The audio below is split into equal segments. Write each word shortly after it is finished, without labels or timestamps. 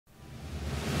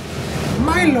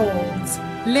My lords,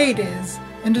 ladies,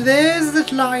 and theirs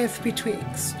that lieth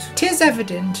betwixt, 'tis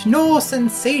evident nor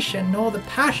sensation nor the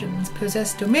passions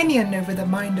possess dominion over the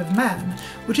mind of man,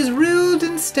 which is ruled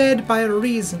instead by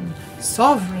reason,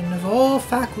 sovereign of all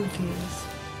faculties.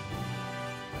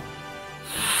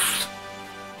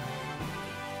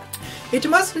 It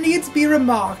must needs be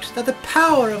remarked that the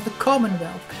power of the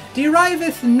Commonwealth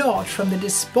deriveth not from the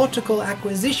despotical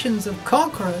acquisitions of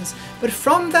conquerors, but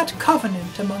from that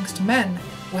covenant amongst men,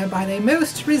 whereby they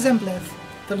most resembleth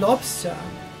the lobster.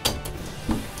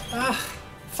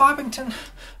 Foppington,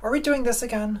 are we doing this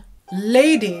again?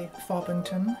 Lady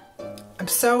Foppington, I'm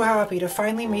so happy to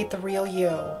finally meet the real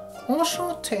you.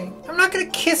 Enchanté. I'm not gonna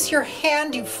kiss your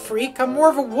hand, you freak. I'm more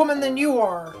of a woman than you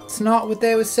are. It's not what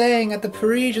they were saying at the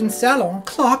Parisian salon.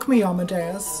 Clock me,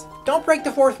 Amadeus. Don't break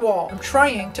the fourth wall. I'm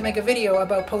trying to make a video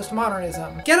about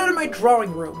postmodernism. Get out of my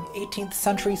drawing room, 18th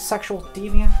century sexual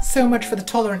deviant. So much for the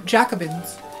tolerant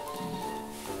Jacobins.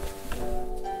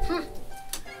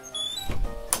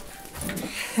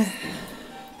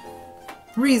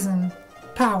 Reason,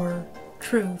 power,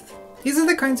 truth. These are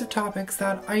the kinds of topics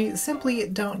that I simply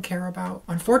don't care about.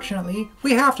 Unfortunately,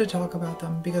 we have to talk about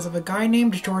them because of a guy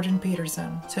named Jordan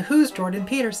Peterson. So who's Jordan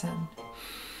Peterson?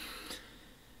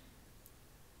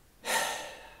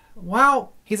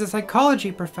 Well, he's a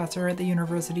psychology professor at the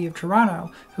University of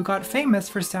Toronto who got famous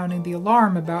for sounding the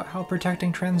alarm about how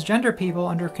protecting transgender people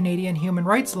under Canadian human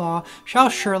rights law shall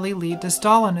surely lead to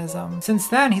Stalinism. Since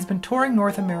then, he's been touring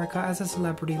North America as a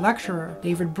celebrity lecturer.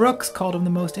 David Brooks called him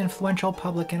the most influential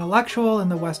public intellectual in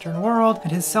the Western world,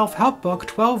 and his self-help book,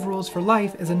 12 Rules for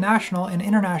Life, is a national and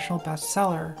international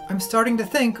bestseller. I'm starting to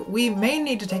think we may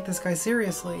need to take this guy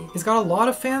seriously. He's got a lot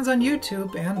of fans on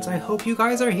YouTube, and I hope you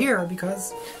guys are here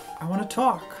because I want to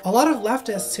talk. A lot of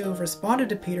leftists who have responded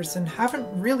to Peterson haven't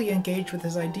really engaged with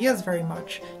his ideas very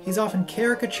much. He's often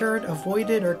caricatured,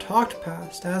 avoided, or talked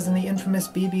past, as in the infamous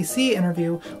BBC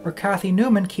interview where Kathy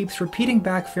Newman keeps repeating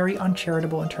back very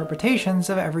uncharitable interpretations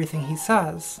of everything he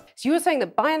says. So you were saying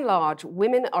that by and large,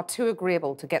 women are too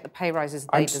agreeable to get the pay rises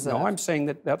they deserve. No, I'm saying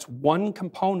that that's one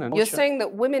component. You're saying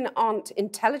that women aren't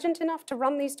intelligent enough to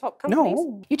run these top companies?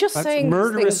 No. You're just saying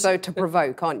these things, though, to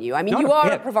provoke, aren't you? I mean, you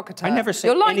are a provocateur. I never said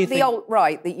You're like anything. the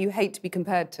alt-right that you hate to be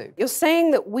compared to. You're saying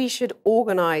that we should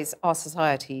organise our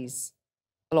societies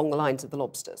along the lines of the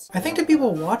lobsters. I think to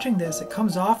people watching this, it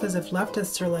comes off as if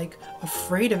leftists are like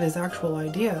afraid of his actual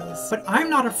ideas. But I'm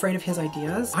not afraid of his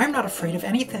ideas. I'm not afraid of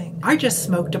anything. I just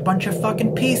smoked a bunch of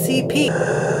fucking PCP.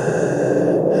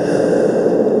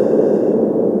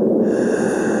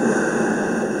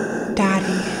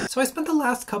 Daddy. So I spent the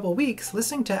last couple weeks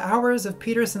listening to hours of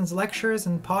Peterson's lectures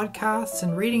and podcasts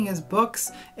and reading his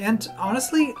books, and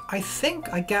honestly, I think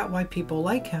I get why people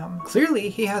like him. Clearly,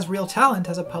 he has real talent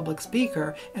as a public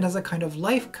speaker and as a kind of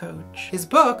life coach. His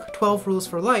book, 12 Rules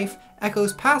for Life,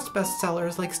 echoes past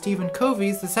bestsellers like Stephen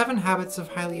Covey's The 7 Habits of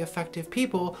Highly Effective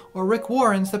People or Rick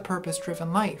Warren's The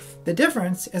Purpose-Driven Life. The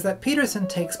difference is that Peterson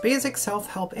takes basic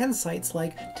self-help insights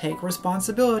like take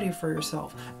responsibility for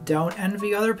yourself, don't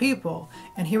envy other people,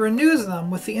 and he renews them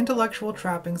with the intellectual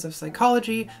trappings of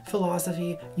psychology,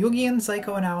 philosophy, Jungian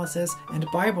psychoanalysis, and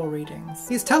Bible readings.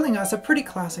 He's telling us a pretty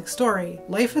classic story.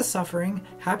 Life is suffering,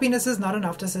 happiness is not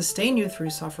enough to sustain you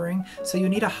through suffering, so you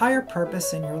need a higher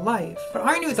purpose in your life. But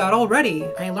I knew that already.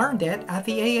 I learned it at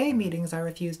the AA meetings I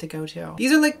refused to go to.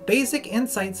 These are like basic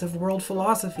insights of world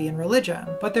philosophy and religion,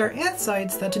 but they're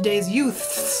insights that today's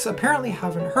youth apparently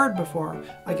haven't heard before.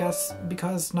 I guess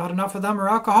because not enough of them are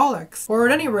alcoholics. Or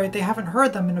at any rate, they haven't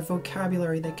heard them in a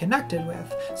vocabulary they connected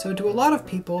with. So to a lot of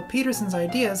people, Peterson's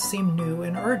ideas seem new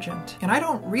and urgent. And I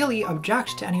don't really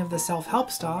object to any of the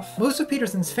self-help stuff. Most of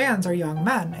Peterson's fans are young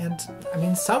men, and I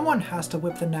mean, someone has to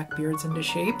whip the neckbeards into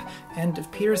shape, and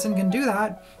if Peterson can do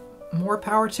that, more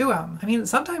power to him. I mean,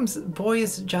 sometimes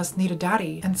boys just need a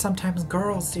daddy, and sometimes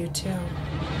girls do too.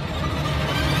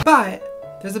 But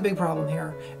there's a big problem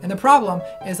here, and the problem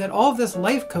is that all of this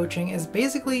life coaching is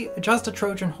basically just a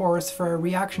Trojan horse for a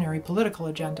reactionary political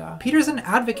agenda. Peterson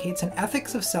advocates an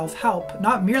ethics of self-help,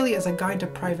 not merely as a guide to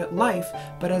private life,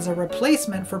 but as a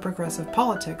replacement for progressive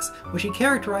politics, which he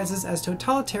characterizes as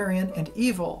totalitarian and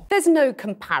evil. There's no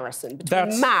comparison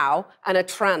between Mao and a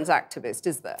trans activist,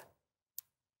 is there?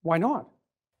 Why not?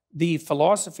 The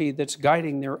philosophy that's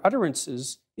guiding their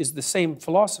utterances is the same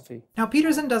philosophy. Now,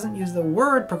 Peterson doesn't use the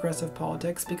word progressive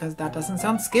politics because that doesn't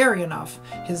sound scary enough.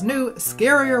 His new,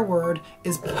 scarier word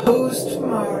is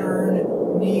postmodern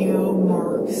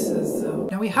neo-Marxism.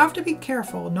 Now, we have to be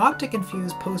careful not to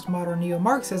confuse postmodern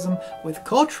neo-Marxism with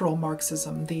cultural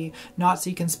Marxism, the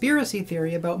Nazi conspiracy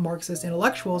theory about Marxist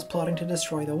intellectuals plotting to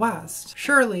destroy the West.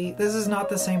 Surely, this is not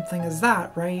the same thing as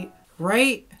that, right?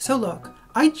 right? So look,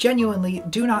 I genuinely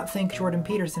do not think Jordan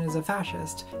Peterson is a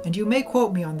fascist, and you may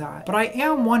quote me on that, but I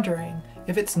am wondering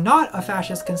if it's not a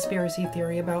fascist conspiracy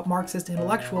theory about Marxist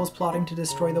intellectuals plotting to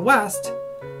destroy the West,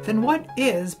 then what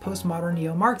is postmodern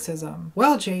neo-Marxism?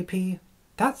 Well, JP,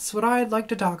 that's what I'd like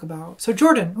to talk about. So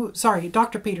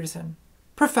Dr. Peterson,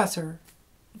 Professor,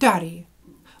 Daddy,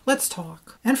 let's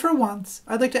talk. And for once,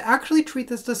 I'd like to actually treat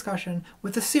this discussion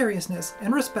with the seriousness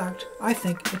and respect I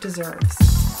think it deserves.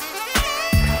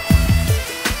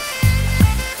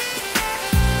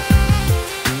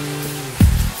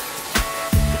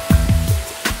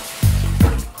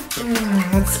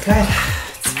 That's good.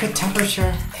 It's good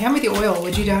temperature. Hand me the oil,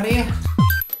 would you, Daddy?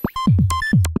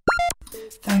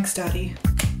 Thanks, Daddy.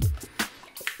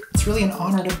 It's really an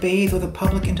honor to bathe with a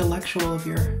public intellectual of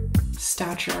your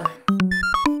stature.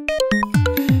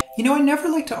 You know, I never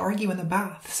like to argue in the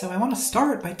bath, so I want to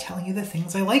start by telling you the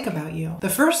things I like about you. The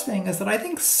first thing is that I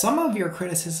think some of your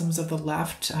criticisms of the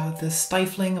left, the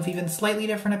stifling of even slightly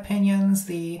different opinions,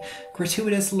 the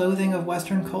gratuitous loathing of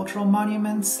Western cultural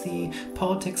monuments, the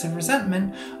politics of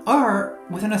resentment, are,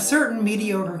 within a certain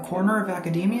mediocre corner of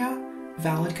academia,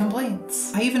 valid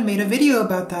complaints. I even made a video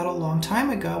about that a long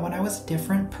time ago when I was a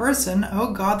different person.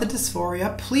 Oh God, the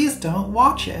dysphoria, please don't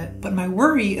watch it. But my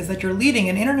worry is that you're leading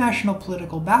an international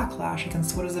political backlash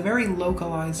against what is a very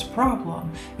localized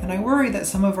problem, and I worry that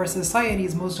some of our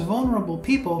society's most vulnerable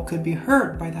people could be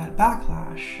hurt by that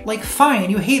backlash. Like,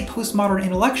 fine, you hate postmodern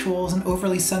intellectuals and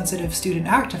overly sensitive student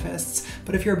activists,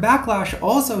 but if your backlash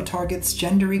also targets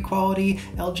gender equality,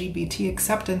 LGBT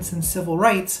acceptance, and civil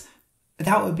rights,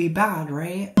 that would be bad,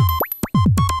 right?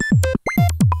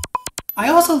 I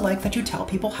also like that you tell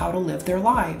people how to live their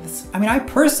lives. I mean, I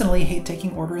personally hate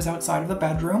taking orders outside of the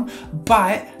bedroom,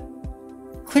 but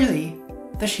clearly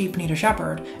the sheep need a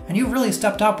shepherd, and you've really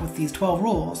stepped up with these 12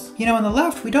 rules. You know, on the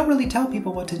left, we don't really tell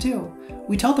people what to do.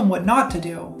 We tell them what not to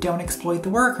do. Don't exploit the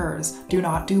workers. Do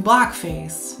not do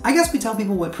blackface. I guess we tell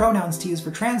people what pronouns to use for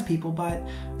trans people, but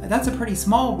that's a pretty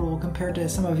small rule compared to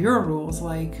some of your rules,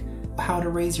 like how to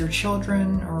raise your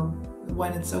children, or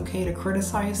when it's okay to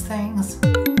criticize things.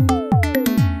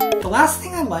 The last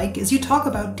thing I like is you talk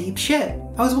about deep shit.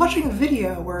 I was watching a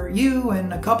video where you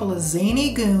and a couple of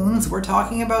zany goons were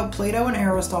talking about Plato and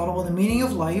Aristotle and the meaning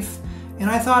of life, and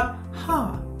I thought,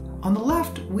 on the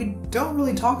left, we don't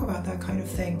really talk about that kind of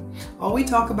thing. All we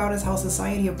talk about is how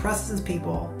society oppresses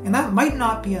people, and that might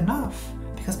not be enough,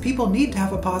 because people need to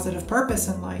have a positive purpose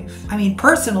in life. I mean,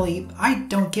 personally, I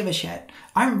don't give a shit.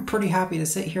 I'm pretty happy to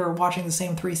sit here watching the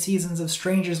same 3 seasons of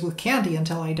Strangers with Candy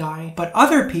until I die. But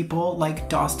other people, like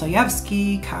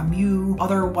Dostoevsky, Camus,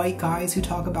 other white guys who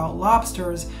talk about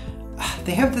lobsters,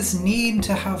 they have this need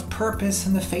to have purpose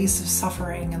in the face of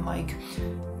suffering and, like,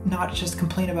 not just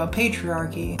complain about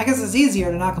patriarchy. I guess it's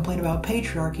easier to not complain about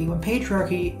patriarchy when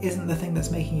patriarchy isn't the thing that's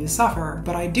making you suffer.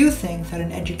 But I do think that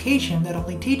an education that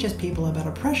only teaches people about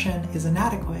oppression is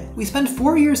inadequate. We spend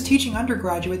 4 years teaching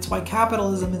undergraduates why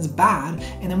capitalism is bad,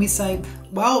 and then we say,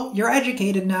 well, you're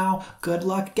educated now. Good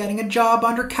luck getting a job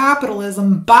under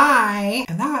capitalism. Bye!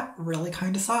 And that really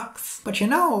kind of sucks. But you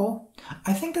know,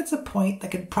 I think that's a point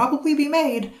that could probably be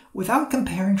made without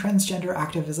comparing transgender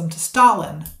activism to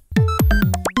Stalin.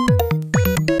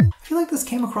 I feel like this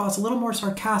came across a little more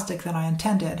sarcastic than I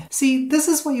intended. See, this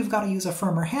is why you've got to use a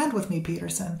firmer hand with me,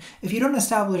 Peterson. If you don't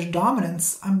establish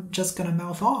dominance, I'm just gonna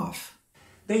mouth off.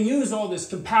 They use all this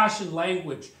compassion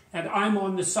language, and I'm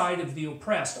on the side of the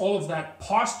oppressed, all of that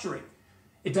posturing.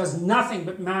 It does nothing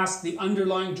but mask the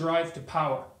underlying drive to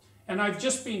power. And I've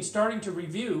just been starting to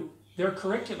review their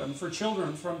curriculum for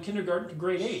children from kindergarten to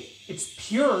grade 8. It's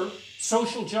pure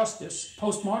social justice,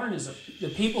 postmodernism. The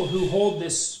people who hold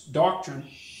this doctrine,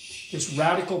 this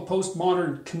radical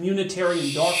postmodern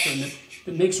communitarian doctrine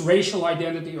that makes racial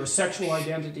identity or sexual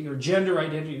identity or gender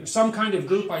identity or some kind of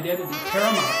group identity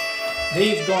paramount,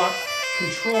 they've got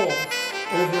control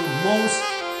over most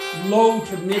low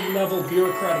to mid-level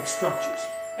bureaucratic structures.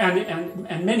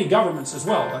 And many governments as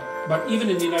well, but even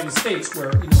in the United States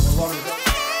where, you know, a lot of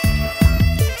the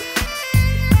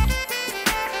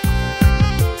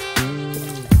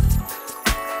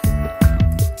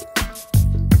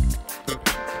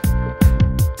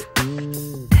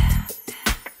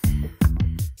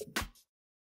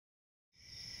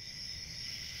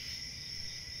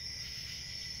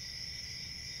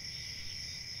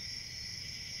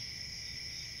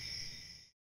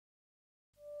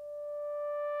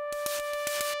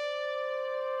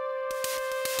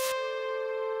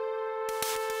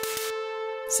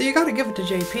So you gotta give it to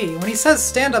JP. When he says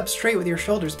stand up straight with your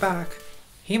shoulders back,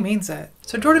 he means it.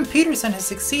 So Jordan Peterson has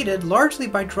succeeded largely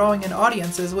by drawing in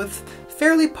audiences with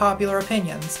fairly popular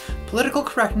opinions, Political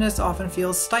correctness often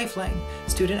feels stifling.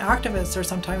 Student activists are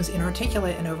sometimes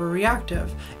inarticulate and overreactive.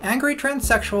 Angry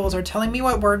transsexuals are telling me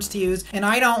what words to use, and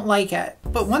I don't like it.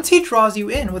 But once he draws you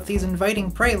in with these inviting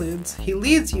preludes, he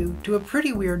leads you to a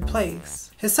pretty weird place.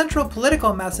 His central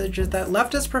political message is that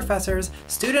leftist professors,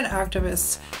 student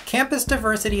activists, campus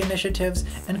diversity initiatives,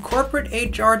 and corporate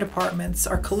HR departments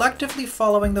are collectively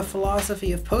following the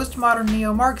philosophy of postmodern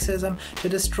neo-Marxism to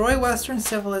destroy Western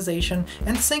civilization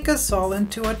and sink us all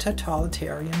into a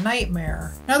totalitarian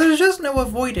nightmare. Now, there's just no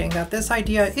avoiding that this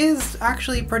idea is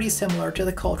actually pretty similar to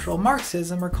the cultural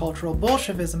Marxism or cultural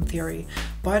Bolshevism theory,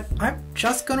 but I'm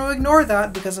just going to ignore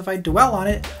that because if I dwell on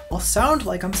it, I'll sound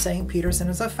like I'm saying Peterson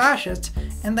is a fascist,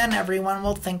 and then everyone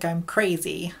will think I'm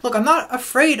crazy. Look, I'm not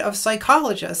afraid of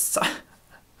psychologists. I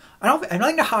have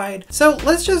nothing to hide. So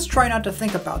let's just try not to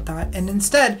think about that and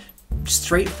instead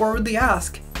straightforwardly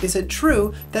ask, is it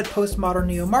true that postmodern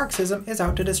neo-Marxism is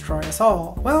out to destroy us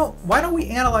all? Well, why don't we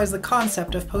analyze the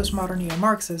concept of postmodern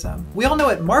neo-Marxism? We all know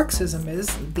what Marxism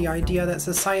is, the idea that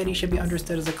society should be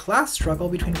understood as a class struggle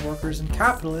between workers and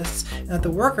capitalists, and that the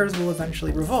workers will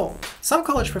eventually revolt. Some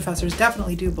college professors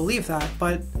definitely do believe that,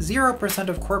 but 0%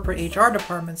 of corporate HR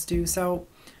departments do, so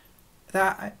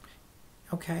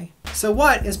okay. So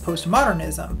what is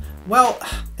postmodernism? Well,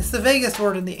 it's the vaguest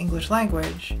word in the English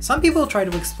language. Some people try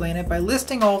to explain it by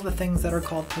listing all of the things that are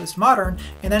called postmodern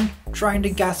and then trying to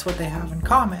guess what they have in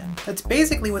common. That's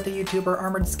basically what the YouTuber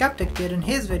Armored Skeptic did in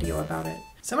his video about it.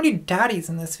 So many daddies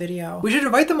in this video. We should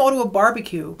invite them all to a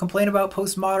barbecue, complain about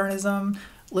postmodernism,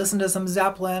 listen to some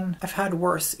Zeppelin. I've had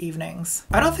worse evenings.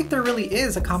 I don't think there really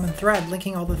is a common thread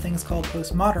linking all the things called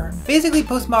postmodern. Basically,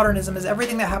 postmodernism is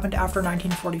everything that happened after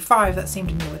 1945 that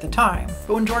seemed new at the time.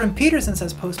 But when Jordan Peterson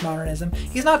says postmodernism,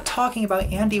 he's not talking about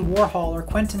Andy Warhol or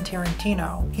Quentin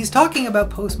Tarantino. He's talking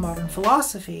about postmodern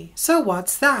philosophy. So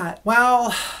what's that?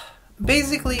 Well,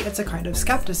 basically, it's a kind of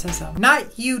skepticism. Not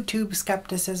YouTube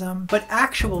skepticism, but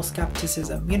actual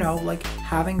skepticism. You know, like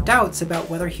having doubts about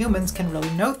whether humans can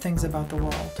really know things about the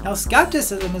world. Now,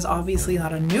 skepticism is obviously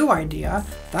not a new idea.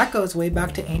 That goes way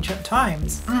back to ancient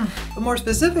times. But more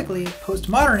specifically,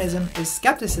 postmodernism is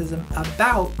skepticism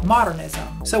about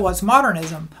modernism. So what's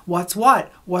modernism? What's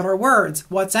what? What are words?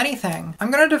 What's anything? I'm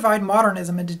going to divide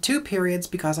modernism into two periods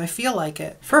because I feel like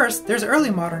it. First, there's early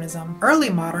modernism.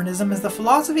 Early modernism is the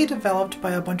philosophy developed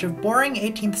by a bunch of boring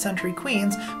 18th century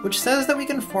queens, which says that we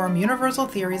can form universal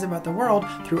theories about the world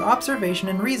through observation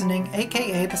and reasoning,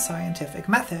 aka the scientific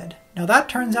method. Now that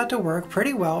turns out to work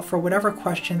pretty well for whatever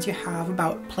questions you have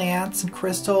about plants and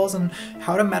crystals and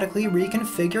how to medically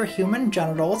reconfigure human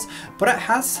genitals, but it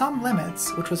has some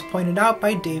limits, which was pointed out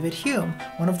by David Hume,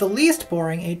 one of the least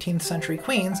boring 18th century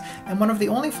queens, and one of the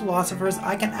only philosophers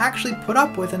I can actually put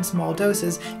up with in small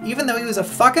doses, even though he was a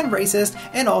fucking racist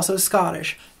and also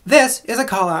Scottish. This is a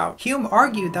call-out. Hume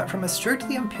argued that from a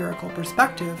strictly empirical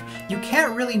perspective, you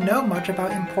can't really know much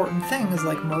about important things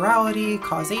like morality,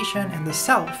 causation, and the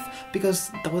self, because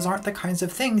those aren't the kinds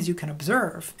of things you can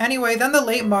observe. Anyway, then the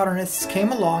late modernists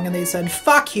came along and they said,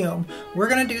 fuck Hume, we're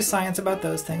gonna do science about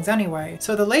those things anyway.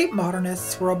 So the late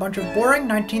modernists were a bunch of boring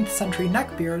 19th century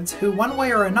neckbeards who, one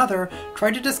way or another,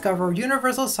 tried to discover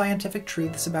universal scientific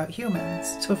truths about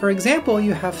humans. So for example,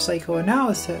 you have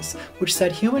psychoanalysis, which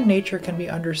said human nature can be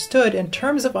understood in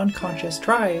terms of unconscious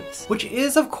drives, which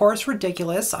is of course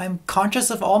ridiculous. I'm conscious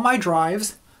of all my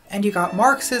drives. And you got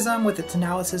Marxism with its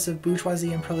analysis of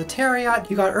bourgeoisie and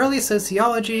proletariat. You got early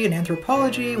sociology and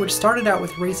anthropology, which started out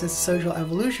with racist social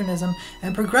evolutionism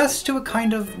and progressed to a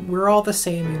kind of we're all the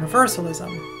same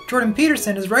universalism. Jordan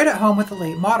Peterson is right at home with the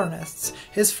late modernists.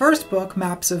 His first book,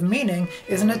 Maps of Meaning,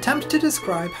 is an attempt to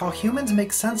describe how humans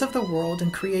make sense of the world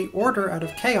and create order out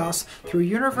of chaos through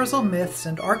universal myths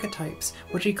and archetypes,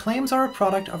 which he claims are a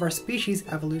product of our species'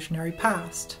 evolutionary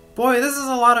past. Boy, this is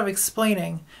a lot of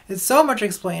explaining. It's so much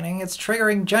explaining, it's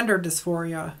triggering gender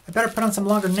dysphoria. I better put on some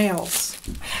longer nails.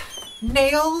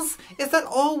 Nails? Is that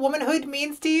all womanhood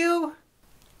means to you?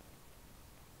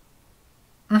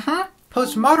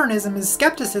 Postmodernism is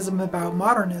skepticism about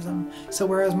modernism. So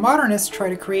whereas modernists try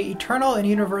to create eternal and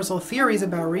universal theories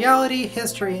about reality,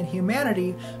 history, and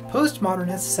humanity,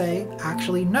 postmodernists say,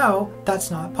 actually no,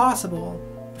 that's not possible.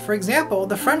 For example,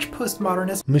 the French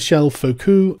postmodernist Michel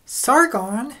Foucault,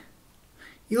 Sargon,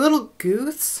 you little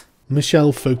goose.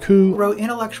 Michel Foucault wrote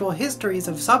intellectual histories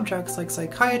of subjects like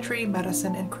psychiatry,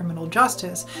 medicine, and criminal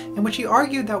justice, in which he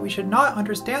argued that we should not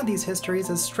understand these histories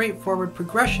as straightforward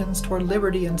progressions toward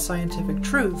liberty and scientific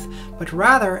truth, but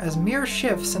rather as mere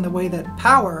shifts in the way that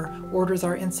power orders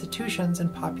our institutions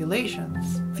and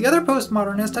populations. The other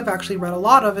postmodernist I've actually read a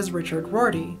lot of is Richard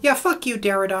Rorty. Yeah, fuck you,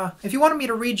 Derrida. If you wanted me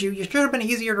to read you, you should have been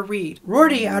easier to read.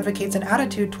 Rorty advocates an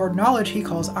attitude toward knowledge he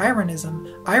calls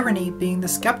ironism, irony being the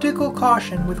skeptical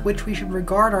caution with which we should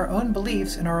regard our own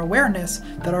beliefs and our awareness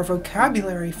that our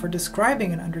vocabulary for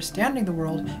describing and understanding the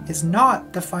world is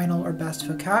not the final or best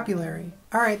vocabulary.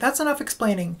 Alright, that's enough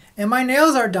explaining, and my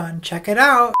nails are done. Check it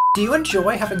out! Do you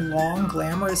enjoy having long,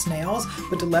 glamorous nails,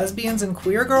 but the lesbians and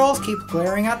queer girls keep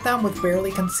glaring at them with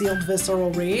barely concealed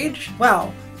visceral rage?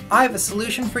 Well, I have a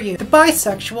solution for you. The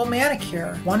bisexual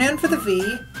manicure. One hand for the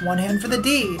V, one hand for the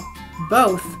D.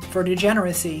 Both for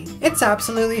degeneracy. It's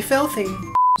absolutely filthy.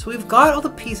 So we've got all the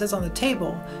pieces on the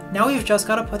table, now we've just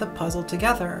got to put the puzzle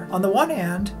together. On the one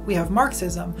hand, we have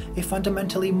Marxism, a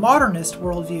fundamentally modernist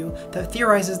worldview that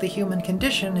theorizes the human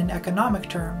condition in economic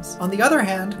terms. On the other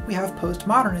hand, we have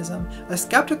postmodernism, a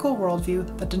skeptical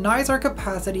worldview that denies our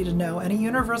capacity to know any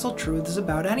universal truths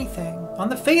about anything. On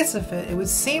the face of it, it would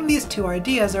seem these two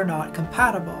ideas are not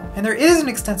compatible. And there is an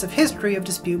extensive history of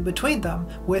dispute between them,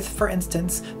 with, for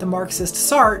instance, the Marxist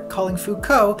Sartre calling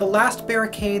Foucault the last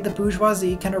barricade the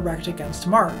bourgeoisie can erect against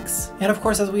Marx. And of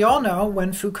course, as we all know,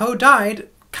 when Foucault died,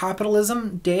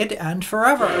 capitalism did end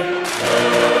forever.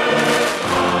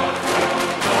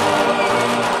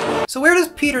 So where does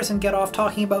Peterson get off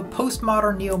talking about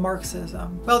postmodern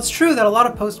neo-Marxism? Well, it's true that a lot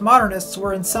of postmodernists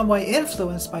were in some way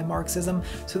influenced by Marxism,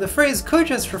 so the phrase could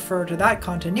just refer to that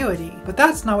continuity. But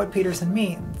that's not what Peterson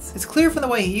means. It's clear from the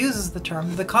way he uses the term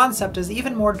that the concept is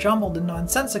even more jumbled and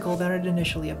nonsensical than it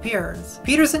initially appears.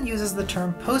 Peterson uses the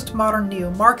term postmodern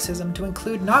neo-Marxism to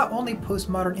include not only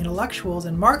postmodern intellectuals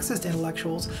and Marxist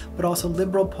intellectuals, but also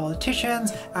liberal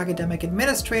politicians, academic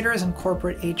administrators, and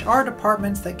corporate HR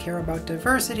departments that care about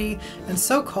diversity, and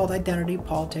so-called identity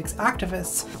politics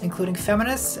activists, including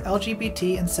feminists,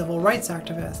 LGBT, and civil rights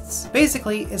activists.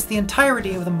 Basically, it's the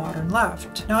entirety of the modern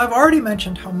left. Now, I've already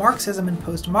mentioned how Marxism and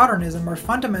postmodernism are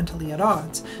fundamentally at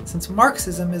odds, since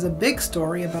Marxism is a big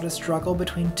story about a struggle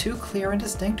between two clear and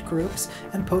distinct groups,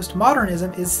 and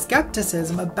postmodernism is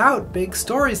skepticism about big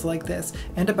stories like this,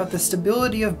 and about the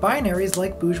stability of binaries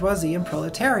like bourgeoisie and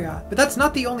proletariat. But that's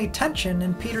not the only tension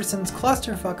in Peterson's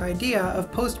clusterfuck idea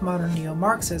of postmodern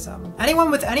neo-Marxism. Anyone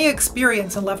with any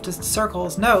experience in leftist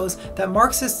circles knows that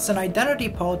Marxists and identity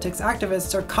politics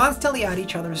activists are constantly at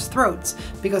each other's throats,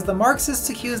 because the Marxists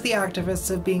accuse the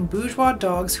activists of being bourgeois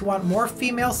dogs who want more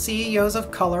female CEOs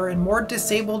of color and more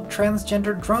disabled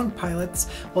transgender drone pilots,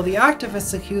 while the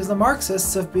activists accuse the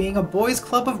Marxists of being a boys'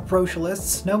 club of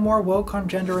brocialists, no more woke on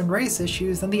gender and race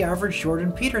issues than the average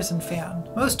Jordan Peterson fan.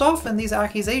 Most often these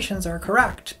accusations are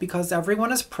correct, because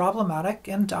everyone is problematic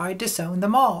and I disown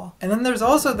them all. And then there's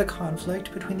also the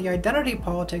conflict between the identity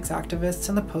politics activists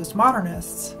and the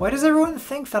postmodernists. Why does everyone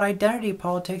think that identity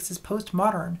politics is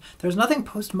postmodern? There's nothing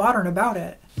postmodern about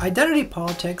it. Identity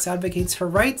politics advocates for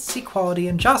rights, equality,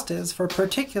 and justice for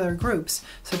particular groups,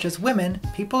 such as women,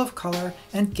 people of color,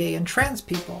 and gay and trans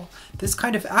people. This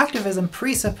kind of activism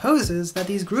presupposes that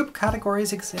these group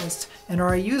categories exist and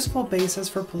are a useful basis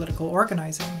for political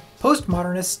organizing.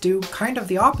 Postmodernists do kind of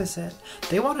the opposite.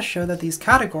 They want to show that these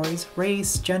categories,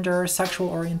 race, gender, sexual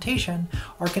orientation,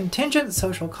 are contingent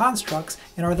social constructs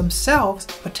and are themselves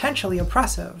potentially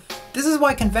oppressive. This is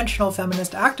why conventional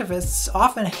feminist activists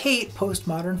often hate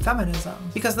postmodern feminism,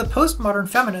 because the postmodern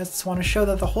feminists want to show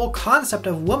that the whole concept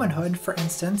of womanhood, for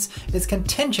instance, is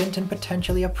contingent and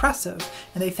potentially oppressive,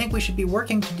 and they think we should be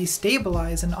working to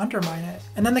destabilize and undermine it.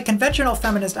 And then the conventional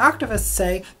feminist activists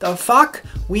say, the fuck?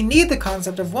 We need the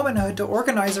concept of womanhood to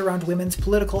organize around women's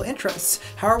political interests.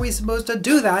 How are we supposed to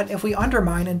do that if we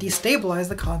undermine and destabilize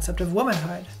the concept of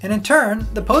womanhood? And in turn,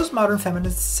 the postmodern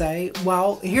feminists say,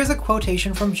 well, here's a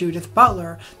quotation from Judith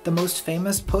Butler, the most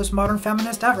famous postmodern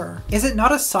feminist ever. Is it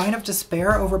not a sign of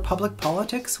despair over public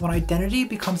politics when identity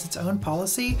becomes its own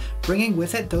policy, bringing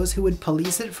with it those who would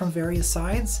police it from various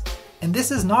sides? And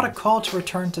this is not a call to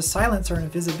return to silence or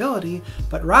invisibility,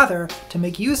 but rather to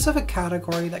make use of a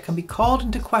category that can be called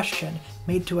into question,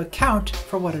 made to account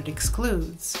for what it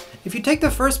excludes. If you take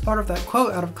the first part of that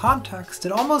quote out of context,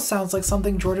 it almost sounds like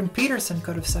something Jordan Peterson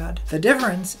could have said. The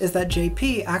difference is that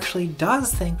JP actually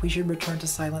does think we should return to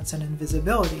silence and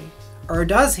invisibility. Or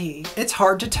does he? It's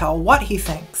hard to tell what he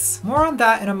thinks. More on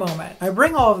that in a moment. I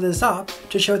bring all of this up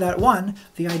to show that 1.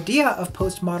 The idea of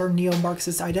postmodern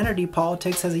neo-Marxist identity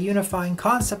politics as a unifying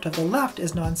concept of the left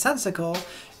is nonsensical,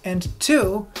 and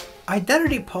 2.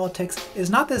 Identity politics is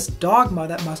not this dogma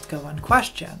that must go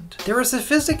unquestioned. There are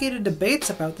sophisticated debates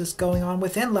about this going on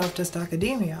within leftist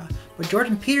academia, but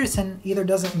Jordan Peterson either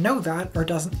doesn't know that or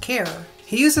doesn't care.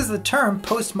 He uses the term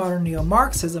postmodern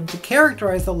neo-Marxism to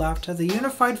characterize the left as a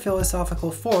unified philosophical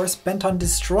force bent on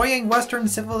destroying Western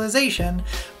civilization,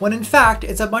 when in fact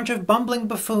it's a bunch of bumbling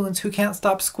buffoons who can't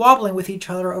stop squabbling with each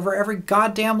other over every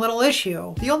goddamn little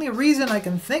issue. The only reason I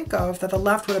can think of that the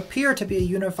left would appear to be a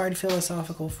unified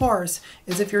philosophical force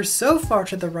is if you're so far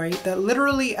to the right that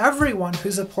literally everyone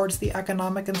who supports the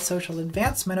economic and social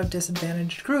advancement of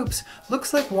disadvantaged groups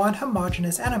looks like one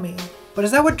homogeneous enemy. But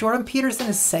is that what Jordan Peterson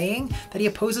is saying? That he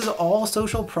opposes all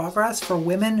social progress for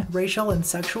women, racial, and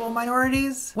sexual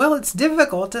minorities? Well, it's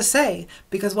difficult to say,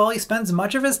 because while he spends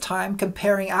much of his time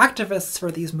comparing activists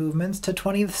for these movements to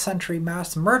 20th century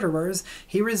mass murderers,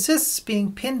 he resists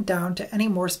being pinned down to any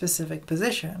more specific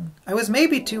position. I was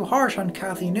maybe too harsh on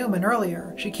Cathy Newman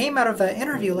earlier. She came out of that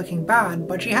interview looking bad,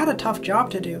 but she had a tough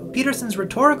job to do. Peterson's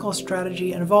rhetorical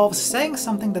strategy involves saying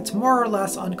something that's more or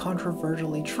less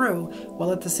uncontroversially true,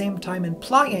 while at the same time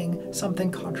implying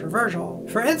something controversial.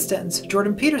 For instance,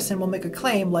 Jordan Peterson will make a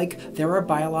claim like there are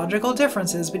biological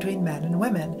differences between men and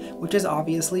women, which is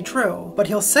obviously true, but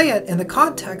he'll say it in the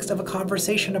context of a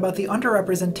conversation about the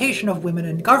underrepresentation of women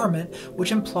in government,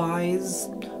 which implies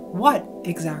what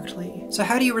exactly? So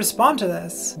how do you respond to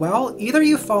this? Well, either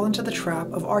you fall into the trap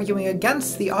of arguing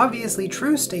against the obviously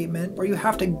true statement, or you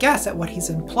have to guess at what he's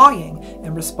implying,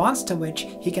 in response to which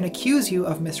he can accuse you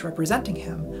of misrepresenting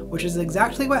him, which is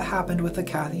exactly what happened with the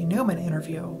Cathy Newman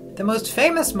interview. The most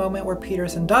famous moment where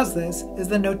Peterson does this is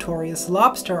the notorious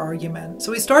lobster argument.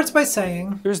 So he starts by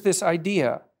saying, there's this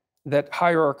idea that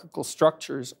hierarchical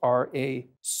structures are a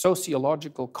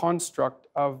sociological construct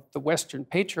of the Western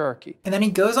patriarchy. And then he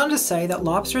goes on to say that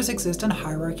lobsters exist in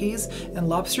hierarchies, and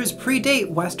lobsters predate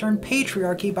Western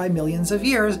patriarchy by millions of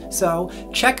years, so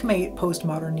checkmate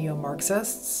postmodern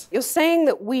neo-Marxists. You're saying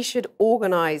that we should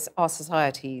organize our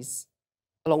societies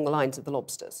along the lines of the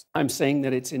lobsters. I'm saying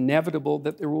that it's inevitable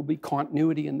that there will be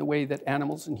continuity in the way that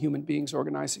animals and human beings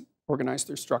organize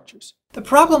their structures. The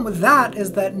problem with that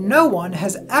is that no one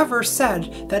has ever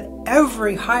said that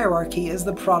every hierarchy is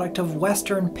the product of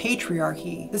Western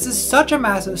patriarchy. This is such a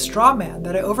massive straw man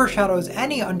that it overshadows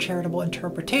any uncharitable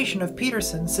interpretation of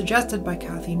Peterson suggested by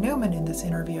Cathy Newman in this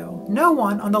interview. No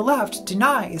one on the left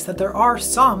denies that there are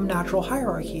some natural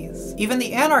hierarchies. Even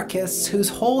the anarchists, whose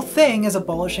whole thing is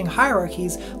abolishing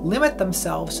hierarchies, limit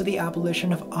themselves to the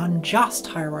abolition of unjust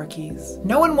hierarchies.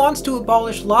 No one wants to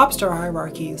abolish lobster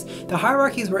hierarchies. The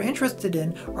hierarchies we're interested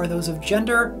in are those of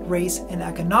gender, race, and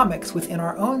economics within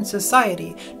our own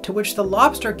society, to which the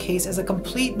lobster case is a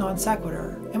complete non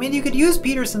sequitur. I mean, you could use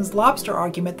Peterson's lobster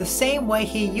argument the same way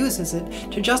he uses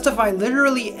it to justify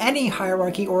literally any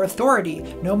hierarchy or authority,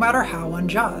 no matter how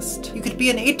unjust. You could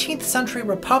be an 18th century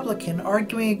Republican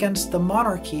arguing against the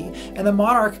monarchy, and the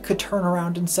monarch could turn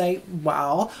around and say,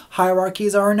 well,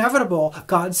 hierarchies are inevitable.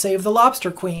 God save the lobster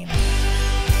queen.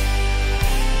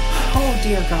 Oh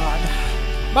dear God.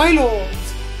 My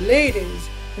lords, ladies,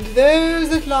 and those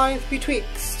that lieth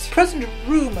betwixt, present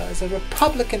rumours of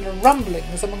republican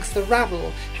rumblings amongst the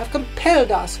rabble have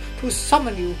compelled us to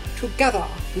summon you together.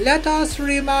 Let us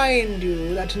remind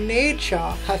you that nature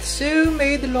hath so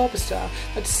made the lobster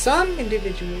that some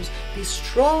individuals be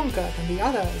stronger than the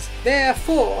others.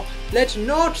 Therefore, let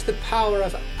not the power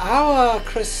of our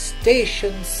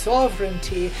crustacean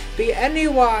sovereignty be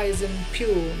anywise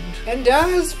impugned. And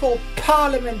as for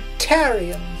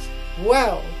parliamentarians,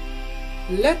 well,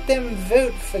 let them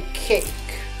vote for cake.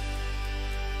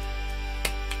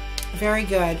 Very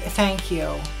good, thank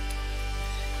you.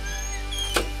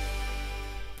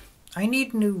 I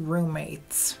need new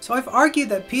roommates. So I've argued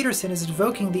that Peterson is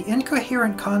invoking the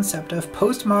incoherent concept of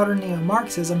postmodern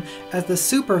neo-Marxism as the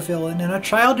supervillain in a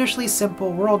childishly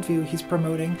simple worldview he's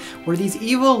promoting, where these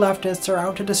evil leftists are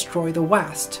out to destroy the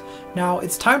West. Now,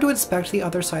 it's time to inspect the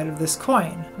other side of this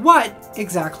coin. What,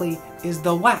 exactly, is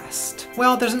the West?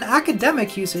 Well, there's an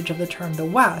academic usage of the term the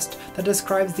West that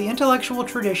describes the intellectual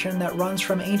tradition that runs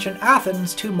from ancient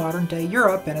Athens to modern-day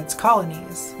Europe and its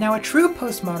colonies. Now, a true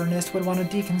postmodernist would want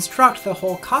to deconstruct the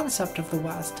whole concept of the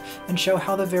West and show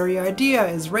how the very idea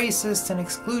is racist and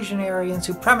exclusionary and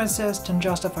supremacist and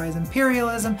justifies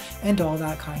imperialism and all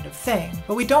that kind of thing.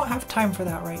 But we don't have time for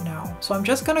that right now, so I'm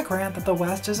just going to grant that the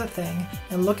West is a thing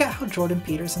and look at how how Jordan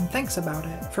Peterson thinks about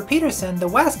it. For Peterson, the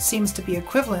West seems to be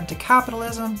equivalent to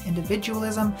capitalism,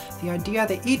 individualism, the idea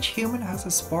that each human has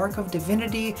a spark of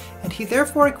divinity, and he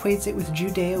therefore equates it with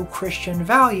Judeo-Christian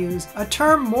values, a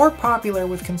term more popular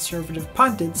with conservative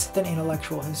pundits than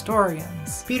intellectual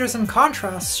historians. Peterson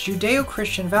contrasts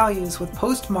Judeo-Christian values with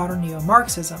postmodern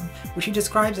neo-Marxism, which he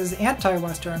describes as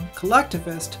anti-Western,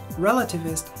 collectivist,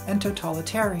 relativist, and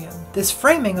totalitarian. This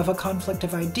framing of a conflict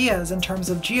of ideas in terms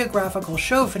of geographical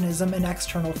chauvinism and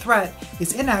external threat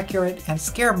is inaccurate and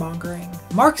scaremongering.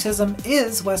 Marxism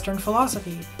is Western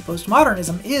philosophy.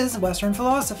 Postmodernism is Western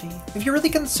philosophy. If you're really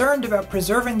concerned about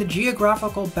preserving the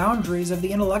geographical boundaries of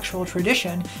the intellectual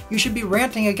tradition, you should be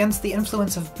ranting against the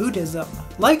influence of Buddhism.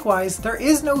 Likewise, there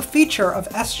is no feature of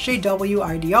SJW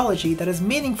ideology that is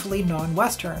meaningfully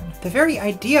non-Western. The very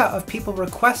idea of people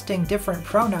requesting different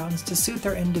pronouns to suit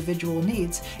their individual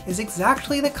needs is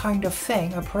exactly the kind of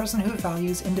thing a person who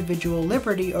values individual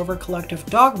liberty over collective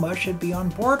dogma should be on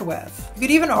board with. You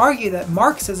could even argue that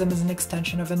Marxism is an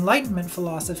extension of Enlightenment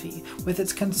philosophy, with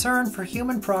its concern for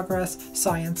human progress,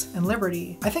 science, and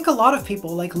liberty. I think a lot of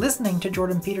people like listening to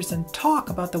Jordan Peterson talk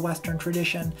about the Western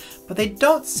tradition, but they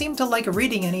don't seem to like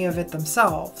reading any of it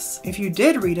themselves. If you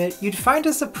did read it, you'd find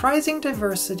a surprising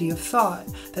diversity of thought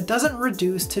that doesn't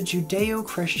reduce to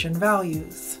Judeo-Christian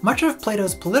values. Much of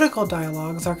Plato's political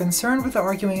dialogues are concerned with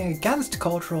arguing against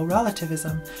cultural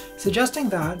relativism, suggesting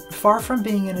that, far from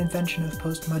being an invention of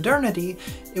postmodernity,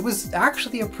 it was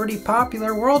actually a pretty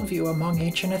popular worldview among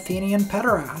ancient Athenian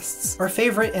pederasts. Our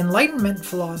favorite Enlightenment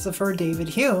philosopher David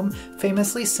Hume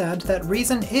famously said that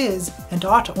reason is, and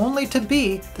ought only to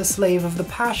be, the slave of the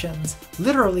passions,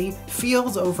 literally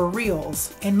feels over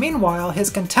reals. And meanwhile, his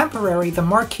contemporary, the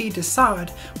Marquis de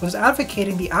Sade, was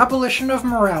advocating the abolition of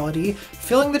morality,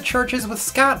 filling the churches with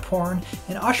scat porn,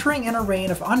 and ushering in a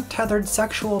reign of untethered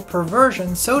sexual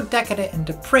perversion so decadent and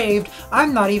depraved,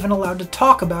 I'm not even allowed to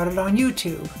talk about it on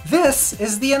YouTube. This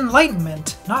is the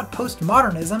Enlightenment, not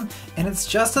postmodernism, and it's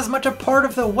just as much a part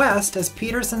of the West as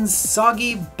Peterson's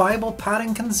soggy,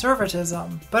 Bible-padding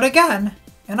conservatism. But again,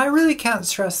 and I really can't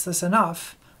stress this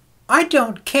enough, I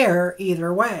don't care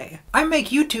either way. I make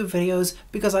YouTube videos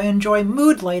because I enjoy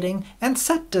mood lighting and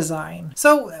set design.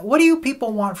 So what do you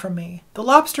people want from me? The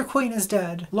Lobster Queen is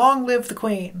dead. Long live the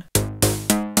Queen.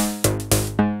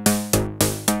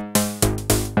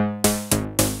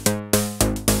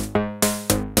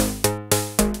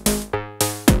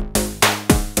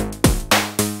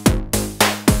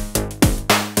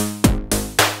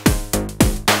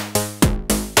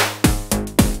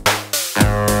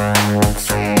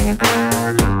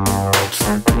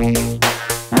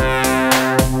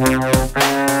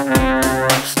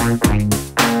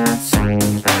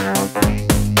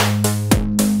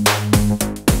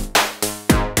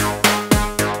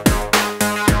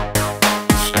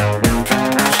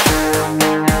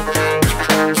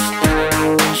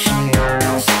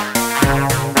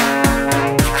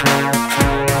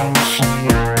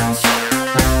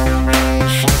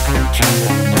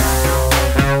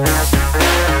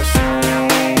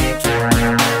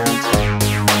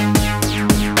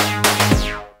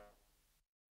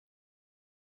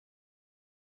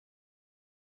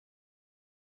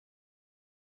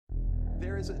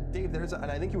 Dave,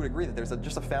 and I think you would agree that there's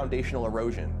just a foundational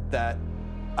erosion that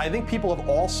I think people of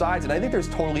all sides, and I think there's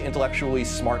totally intellectually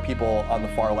smart people on the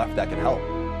far left that can help.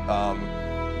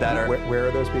 Where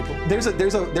are those people? There's a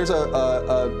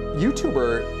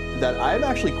YouTuber that I'm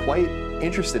actually quite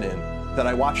interested in that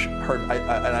I watch her, and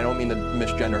I don't mean to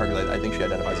misgender her because I think she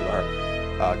identifies as her.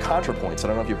 ContraPoints. I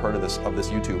don't know if you've heard of this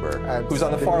YouTuber who's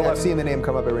on the far left. I've seen the name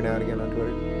come up every now and again on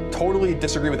Twitter. Totally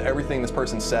disagree with everything this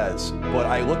person says, but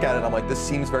I look at it and I'm like, this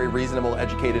seems very reasonable,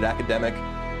 educated, academic,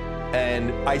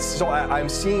 and I'm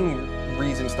seeing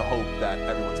reasons to hope that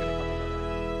everyone's going to come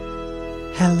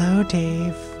together. Hello,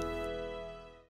 Dave.